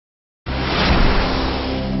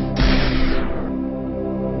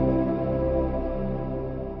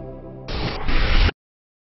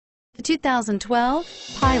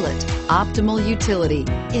2012 Pilot. Optimal utility,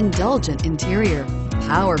 indulgent interior,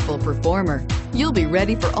 powerful performer. You'll be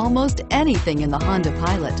ready for almost anything in the Honda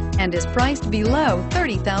Pilot and is priced below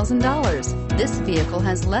 $30,000. This vehicle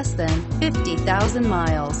has less than 50,000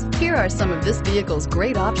 miles. Here are some of this vehicle's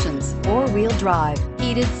great options: four-wheel drive,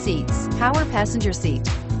 heated seats, power passenger seat,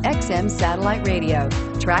 XM satellite radio,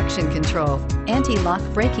 traction control, anti-lock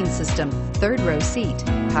braking system, third row seat,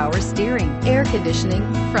 power steering, air conditioning,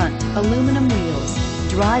 front aluminum wheels.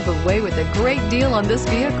 Drive away with a great deal on this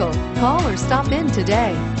vehicle. Call or stop in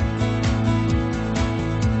today.